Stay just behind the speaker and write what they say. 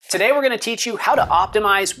Today we're going to teach you how to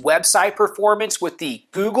optimize website performance with the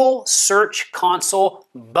Google Search Console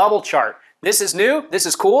bubble chart. This is new, this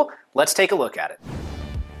is cool, let's take a look at it.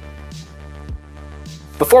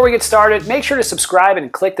 Before we get started, make sure to subscribe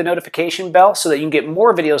and click the notification bell so that you can get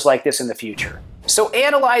more videos like this in the future. So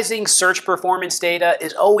analyzing search performance data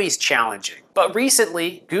is always challenging, but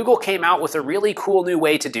recently Google came out with a really cool new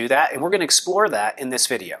way to do that, and we're going to explore that in this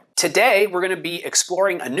video. Today we're going to be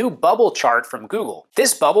exploring a new bubble chart from Google.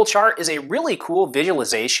 This bubble chart is a really cool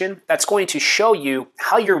visualization that's going to show you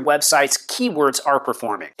how your website's keywords are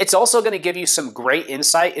performing. It's also going to give you some great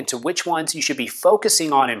insight into which ones you should be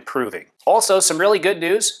focusing on improving. Also, some really good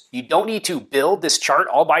news, you don't need to build this chart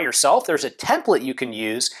all by yourself. There's a template you can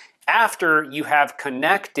use after you have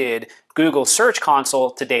connected Google Search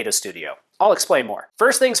Console to Data Studio. I'll explain more.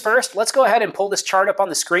 First things first, let's go ahead and pull this chart up on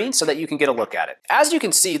the screen so that you can get a look at it. As you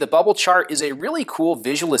can see, the bubble chart is a really cool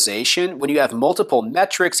visualization when you have multiple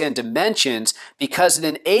metrics and dimensions because it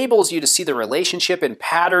enables you to see the relationship and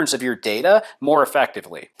patterns of your data more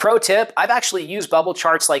effectively. Pro tip, I've actually used bubble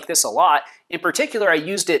charts like this a lot. In particular, I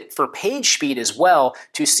used it for page speed as well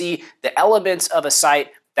to see the elements of a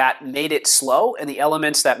site that made it slow and the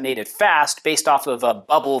elements that made it fast based off of a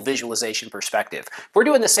bubble visualization perspective. We're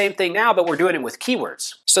doing the same thing now, but we're doing it with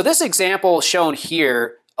keywords. So this example shown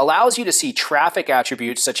here allows you to see traffic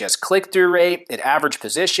attributes such as click-through rate and average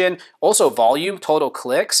position, also volume, total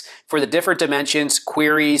clicks for the different dimensions,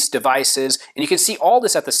 queries, devices, and you can see all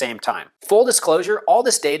this at the same time. Full disclosure, all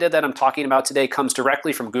this data that I'm talking about today comes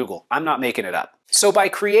directly from Google. I'm not making it up. So by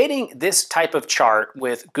creating this type of chart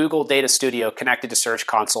with Google Data Studio connected to Search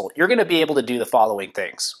Console, you're going to be able to do the following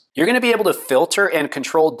things. You're going to be able to filter and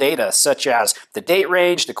control data such as the date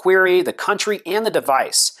range, the query, the country, and the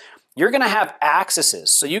device. You're going to have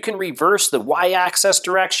axes, so you can reverse the y-axis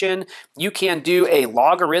direction. You can do a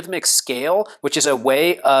logarithmic scale, which is a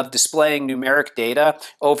way of displaying numeric data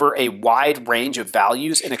over a wide range of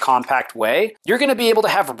values in a compact way. You're going to be able to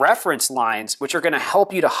have reference lines, which are going to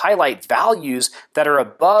help you to highlight values that are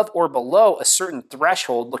above or below a certain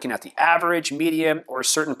threshold, looking at the average, median, or a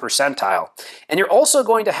certain percentile. And you're also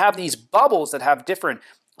going to have these bubbles that have different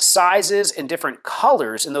sizes and different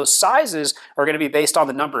colors, and those sizes are going to be based on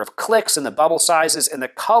the number of clicks and the bubble sizes, and the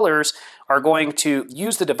colors are going to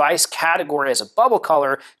use the device category as a bubble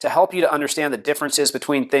color to help you to understand the differences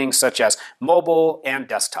between things such as mobile and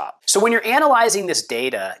desktop. So when you're analyzing this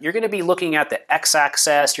data, you're going to be looking at the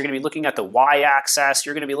x-axis, you're going to be looking at the y-axis,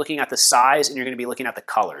 you're going to be looking at the size, and you're going to be looking at the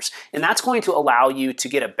colors. And that's going to allow you to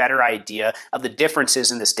get a better idea of the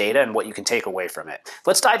differences in this data and what you can take away from it.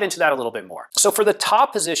 Let's dive into that a little bit more. So for the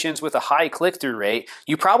top positions with a high click-through rate,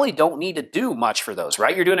 you probably don't need to do much for those,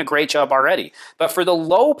 right? You're doing a great job already. But for the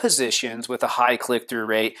low positions with a high click-through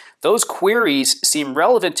rate, those queries seem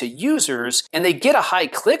relevant to users and they get a high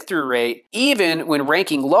click-through rate even when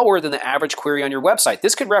ranking lower than the average query on your website.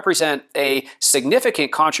 This could represent a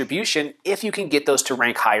significant contribution if you can get those to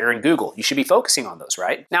rank higher in Google. You should be focusing on those,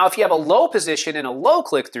 right? Now, if you have a low position and a low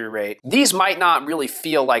click-through rate, these might not really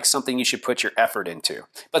feel like something you should put your effort into.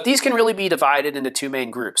 But these can really be divided into two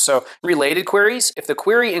main groups. So related queries, if the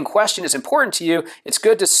query in question is important to you, it's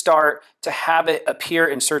good to start to have it appear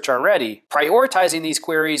in search already, prioritizing these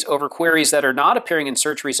queries over queries that are not appearing in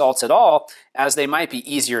search results at all, as they might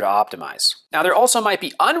be easier to optimize. Now, there also might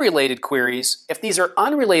be unrelated queries. If these are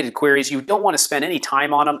unrelated queries, you don't want to spend any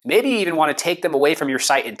time on them. Maybe you even want to take them away from your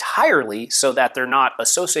site entirely so that they're not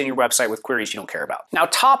associating your website with queries you don't care about. Now,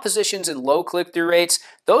 top positions and low click-through rates,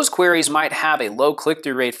 those queries might have a low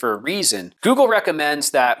click-through rate for a reason. Google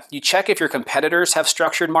recommends that you check if your competitors have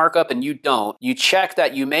structured markup and you don't. You check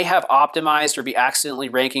that you may have optimized or be accidentally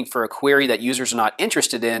ranking for a query that users are not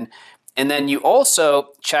interested in. And then you also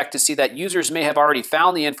check to see that users may have already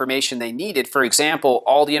found the information they needed. For example,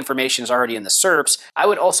 all the information is already in the SERPs. I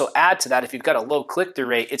would also add to that, if you've got a low click-through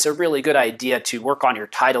rate, it's a really good idea to work on your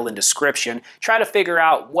title and description. Try to figure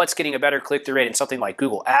out what's getting a better click-through rate in something like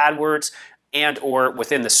Google AdWords and or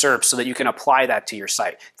within the SERP so that you can apply that to your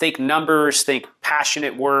site. Think numbers, think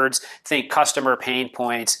passionate words, think customer pain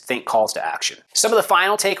points, think calls to action. Some of the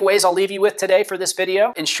final takeaways I'll leave you with today for this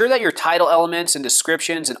video: ensure that your title elements and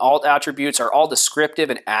descriptions and alt attributes are all descriptive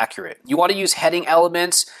and accurate. You want to use heading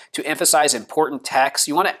elements to emphasize important text.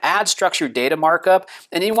 You want to add structured data markup,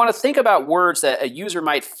 and you want to think about words that a user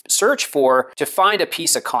might search for to find a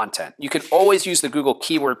piece of content. You can always use the Google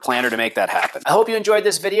Keyword Planner to make that happen. I hope you enjoyed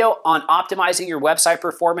this video on optimizing your website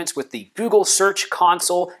performance with the Google Search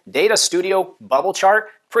Console Data Studio bubble chart.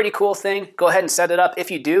 Pretty cool thing. Go ahead and set it up. If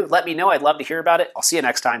you do, let me know. I'd love to hear about it. I'll see you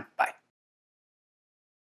next time. Bye.